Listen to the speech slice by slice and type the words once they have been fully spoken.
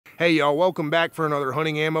Hey y'all, welcome back for another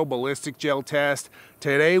hunting ammo ballistic gel test.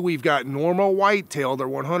 Today we've got Norma Whitetail, their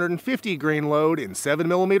 150 grain load in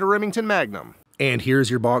 7mm Remington Magnum. And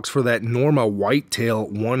here's your box for that Norma Whitetail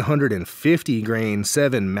 150 grain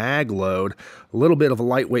 7 mag load. A little bit of a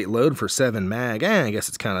lightweight load for 7 mag, I guess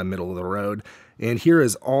it's kind of middle of the road. And here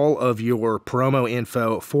is all of your promo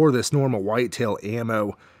info for this Norma Whitetail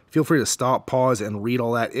ammo. Feel free to stop, pause, and read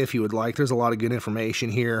all that if you would like. There's a lot of good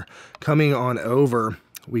information here. Coming on over,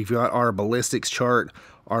 we've got our ballistics chart.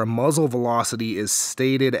 Our muzzle velocity is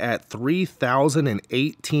stated at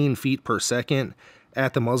 3,018 feet per second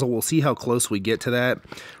at the muzzle. We'll see how close we get to that.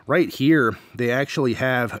 Right here, they actually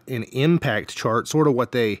have an impact chart, sort of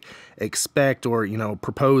what they expect or,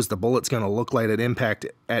 propose the bullet's going to look like at impact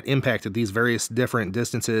at these various different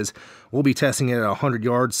distances. We'll be testing it at 100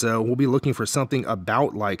 yards, so we'll be looking for something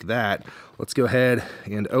about like that. Let's go ahead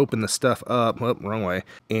and open the stuff up, wrong way,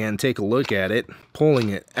 and take a look at it, pulling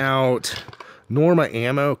it out. Norma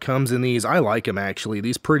ammo comes in these, I like them actually,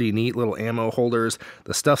 these pretty neat little ammo holders.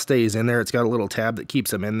 The stuff stays in there, it's got a little tab that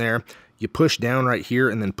keeps them in there. You push down right here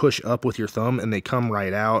and then push up with your thumb and they come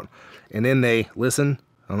right out. And then they, listen,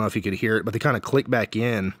 I don't know if you could hear it, but they kind of click back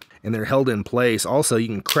in and they're held in place. Also, you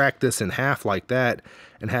can crack this in half like that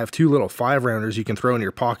and have two little 5-rounders you can throw in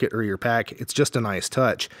your pocket or your pack. It's just a nice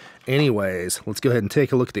touch. Anyways, let's go ahead and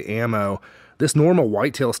take a look at the ammo. This Norma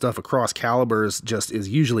Whitetail stuff across calibers just is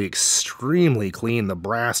usually extremely clean. The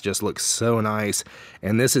brass just looks so nice,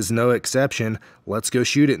 and this is no exception. Let's go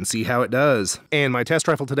shoot it and see how it does. And my test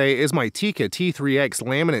rifle today is my Tikka T3X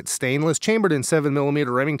laminate stainless, chambered in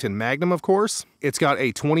 7mm Remington Magnum, of course. It's got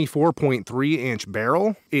a 24.3-inch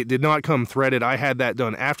barrel. It did not come threaded. I had that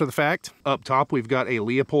done after the fact. Up top, we've got a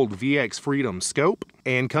Leupold VX Freedom scope.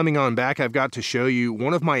 And coming on back, I've got to show you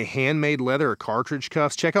one of my handmade leather cartridge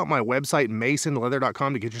cuffs. Check out my website,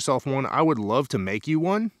 masonleather.com, to get yourself one. I would love to make you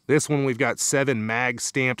one. This one we've got 7 mag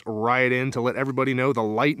stamped right in to let everybody know the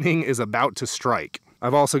lightning is about to strike.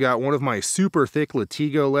 I've also got one of my super thick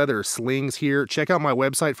Latigo leather slings here. Check out my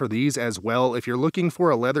website for these as well. If you're looking for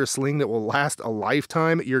a leather sling that will last a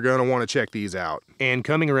lifetime, you're going to want to check these out. And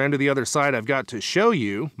coming around to the other side, I've got to show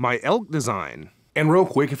you my elk design. And real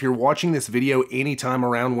quick, if you're watching this video anytime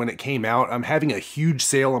around when it came out, I'm having a huge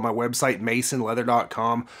sale on my website,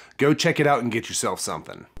 masonleather.com. Go check it out and get yourself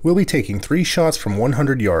something. We'll be taking 3 shots from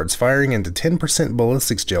 100 yards, firing into 10%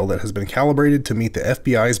 ballistics gel that has been calibrated to meet the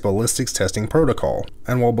FBI's ballistics testing protocol.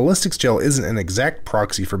 And while ballistics gel isn't an exact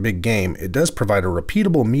proxy for big game, it does provide a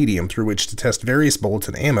repeatable medium through which to test various bullets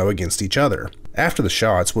and ammo against each other. After the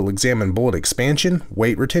shots, we'll examine bullet expansion,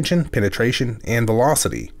 weight retention, penetration, and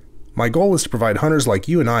velocity. My goal is to provide hunters like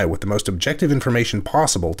you and I with the most objective information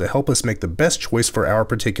possible to help us make the best choice for our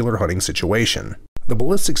particular hunting situation. The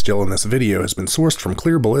ballistics gel in this video has been sourced from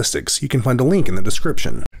Clear Ballistics. You can find a link in the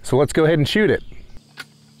description. So let's go ahead and shoot it.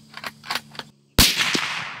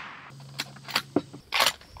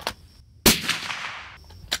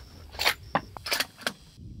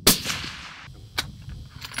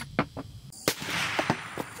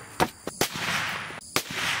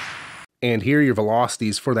 And here are your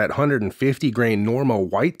velocities for that 150 grain Norma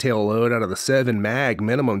Whitetail load out of the 7 mag,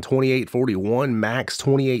 minimum 2841, max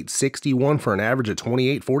 2861 for an average of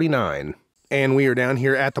 2849. And we are down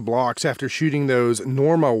here at the blocks after shooting those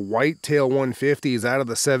Norma Whitetail 150s out of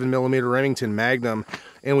the 7mm Remington Magnum.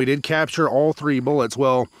 And we did capture all 3 bullets.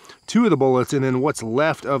 Well, 2 of the bullets and then what's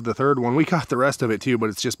left of the 3rd one. We caught the rest of it too, but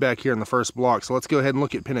it's just back here in the first block. So let's go ahead and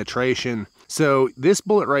look at penetration. So this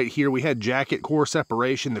bullet right here, we had jacket core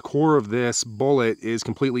separation. The core of this bullet is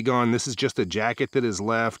completely gone. This is just a jacket that is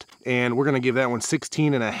left. And we're gonna give that one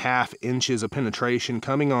 16.5 inches of penetration.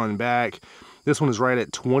 Coming on back, this one is right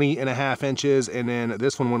at 20.5 inches, and then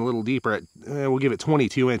this one went a little deeper at, we'll give it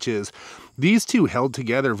 22 inches. These two held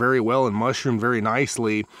together very well and mushroomed very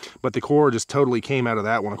nicely, but the core just totally came out of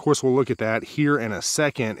that one. Of course, we'll look at that here in a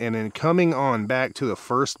second. And then coming on back to the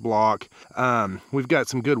first block, we've got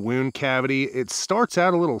some good wound cavity. It starts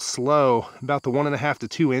out a little slow, about the 1.5 to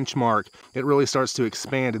 2 inch mark. It really starts to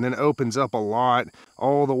expand and then opens up a lot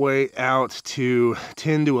all the way out to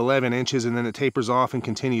 10 to 11 inches, and then it tapers off and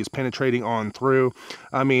continues penetrating on through.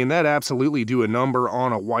 I mean, that absolutely do a number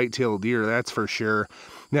on a whitetail deer, that's for sure.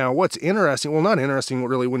 Now, what's interesting, well, not interesting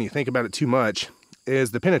really when you think about it too much,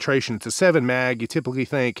 is the penetration. It's a 7 mag. You typically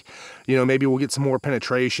think, maybe we'll get some more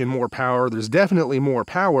penetration, more power. There's definitely more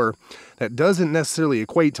power. That doesn't necessarily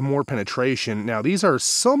equate to more penetration. Now, these are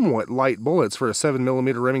somewhat light bullets for a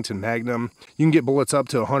 7mm Remington Magnum. You can get bullets up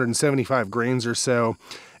to 175 grains or so.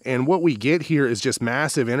 And what we get here is just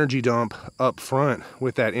massive energy dump up front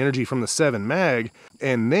with that energy from the 7 mag.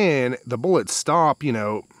 And then the bullets stop,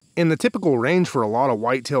 in the typical range for a lot of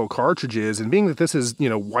whitetail cartridges, and being that this is,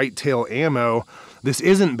 whitetail ammo, this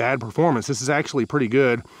isn't bad performance. This is actually pretty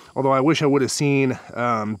good, although I wish I would have seen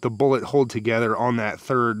the bullet hold together on that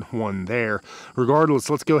third one there. Regardless,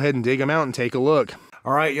 let's go ahead and dig them out and take a look.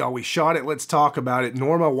 All right, y'all, we shot it. Let's talk about it.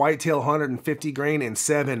 Norma Whitetail 150 grain and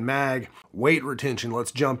 7 mag. Weight retention,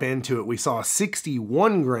 let's jump into it. We saw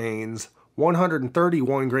 61 grains,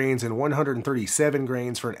 131 grains, and 137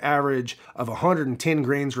 grains for an average of 110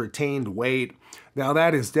 grains retained weight. Now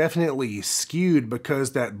that is definitely skewed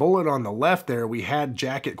because that bullet on the left there, we had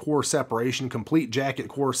jacket core separation, complete jacket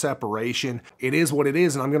core separation. It is what it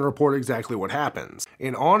is, and I'm going to report exactly what happens.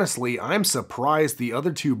 And honestly, I'm surprised the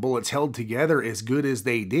other two bullets held together as good as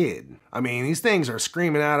they did. I mean, these things are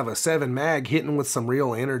screaming out of a 7 mag, hitting with some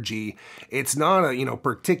real energy. It's not a,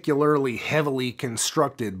 particularly heavily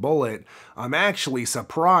constructed bullet. I'm actually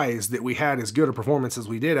surprised that we had as good a performance as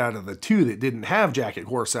we did out of the two that didn't have jacket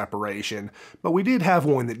core separation, but we did have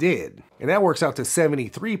one that did. And that works out to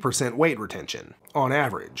 73% weight retention on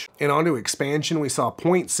average. And onto expansion, we saw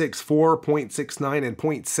 0.64, 0.69, and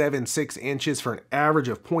 0.76 inches for an average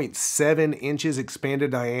of 0.7 inches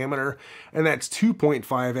expanded diameter, and that's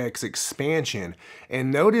 2.5x expansion.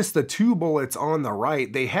 And notice the two bullets on the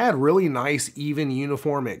right, they had really nice, even,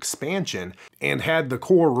 uniform expansion, and had the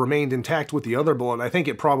core remained intact with the other bullet, I think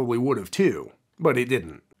it probably would have too, but it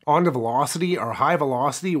didn't. On to velocity, our high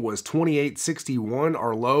velocity was 2861,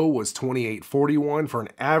 our low was 2841 for an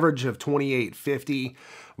average of 2850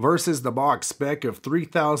 versus the box spec of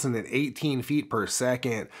 3,018 feet per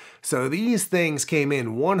second. So these things came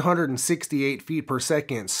in 168 feet per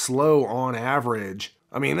second slow on average.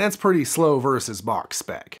 I mean, that's pretty slow versus box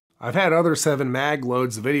spec. I've had other 7 mag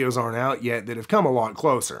loads, the videos aren't out yet, that have come a lot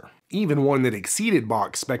closer. Even one that exceeded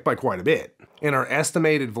box spec by quite a bit. And our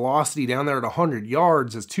estimated velocity down there at 100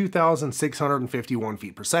 yards is 2,651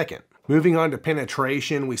 feet per second. Moving on to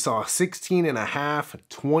penetration, we saw 16.5,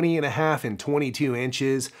 20.5, and 22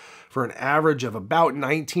 inches for an average of about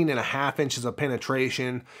 19.5 inches of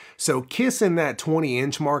penetration. So kissing that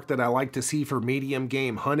 20-inch mark that I like to see for medium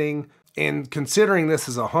game hunting. And considering this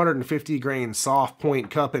is a 150 grain soft point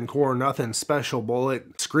cup and core, nothing special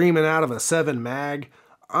bullet, screaming out of a 7 mag,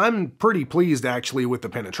 I'm pretty pleased actually with the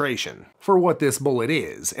penetration for what this bullet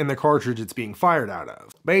is and the cartridge it's being fired out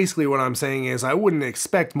of. Basically what I'm saying is I wouldn't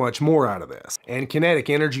expect much more out of this. And kinetic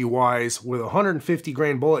energy wise, with a 150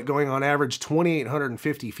 grain bullet going on average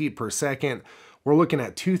 2,850 feet per second, we're looking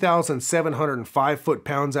at 2,705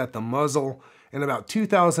 foot-pounds at the muzzle and about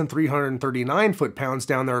 2,339 foot-pounds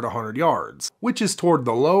down there at 100 yards, which is toward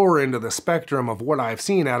the lower end of the spectrum of what I've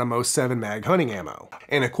seen out of most 7 mag hunting ammo.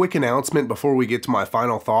 And a quick announcement before we get to my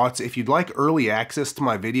final thoughts, if you'd like early access to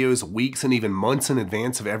my videos weeks and even months in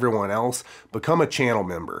advance of everyone else, become a channel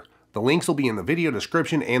member. The links will be in the video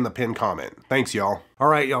description and the pinned comment. Thanks, y'all.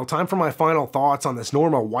 Alright, y'all, time for my final thoughts on this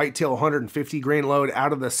Norma Whitetail 150 grain load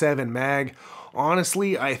out of the 7 mag.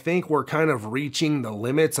 Honestly, I think we're kind of reaching the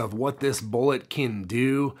limits of what this bullet can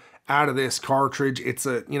do out of this cartridge. It's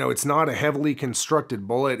it's not a heavily constructed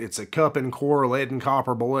bullet. It's a cup and core lead and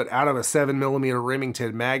copper bullet out of a 7mm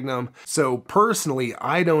Remington Magnum. So personally,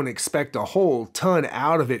 I don't expect a whole ton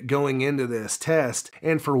out of it going into this test.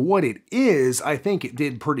 And for what it is, I think it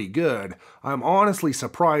did pretty good. I'm honestly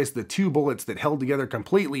surprised the two bullets that held together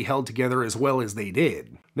completely held together as well as they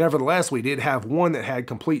did. Nevertheless, we did have one that had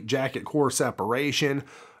complete jacket core separation.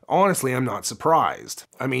 Honestly, I'm not surprised.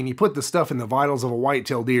 I mean, you put the stuff in the vitals of a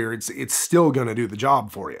whitetail deer, it's still gonna do the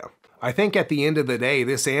job for you. I think at the end of the day,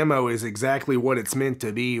 this ammo is exactly what it's meant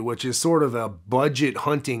to be, which is sort of a budget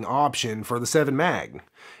hunting option for the 7 mag.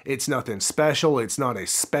 It's nothing special, it's not a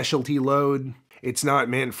specialty load. It's not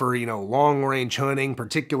meant for, long range hunting,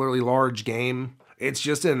 particularly large game. It's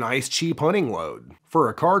just a nice cheap hunting load for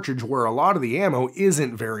a cartridge where a lot of the ammo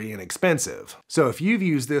isn't very inexpensive. So if you've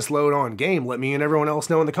used this load on game, let me and everyone else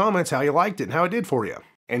know in the comments how you liked it and how it did for you.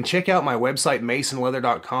 And check out my website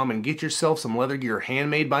masonleather.com and get yourself some leather gear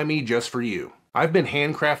handmade by me just for you. I've been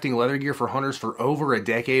handcrafting leather gear for hunters for over a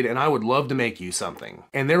decade, and I would love to make you something.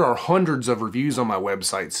 And there are hundreds of reviews on my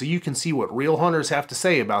website, so you can see what real hunters have to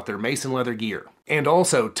say about their Mason leather gear. And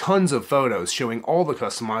also tons of photos showing all the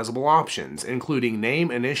customizable options, including name,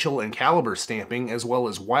 initial, and caliber stamping, as well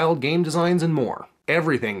as wild game designs and more.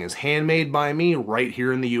 Everything is handmade by me right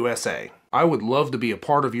here in the USA. I would love to be a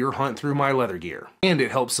part of your hunt through my leather gear. And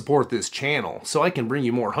it helps support this channel, so I can bring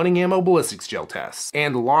you more hunting ammo ballistics gel tests,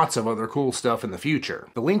 and lots of other cool stuff in the future.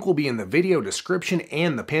 The link will be in the video description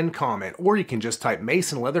and the pinned comment, or you can just type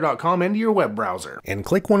masonleather.com into your web browser, and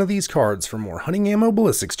click one of these cards for more hunting ammo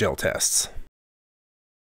ballistics gel tests.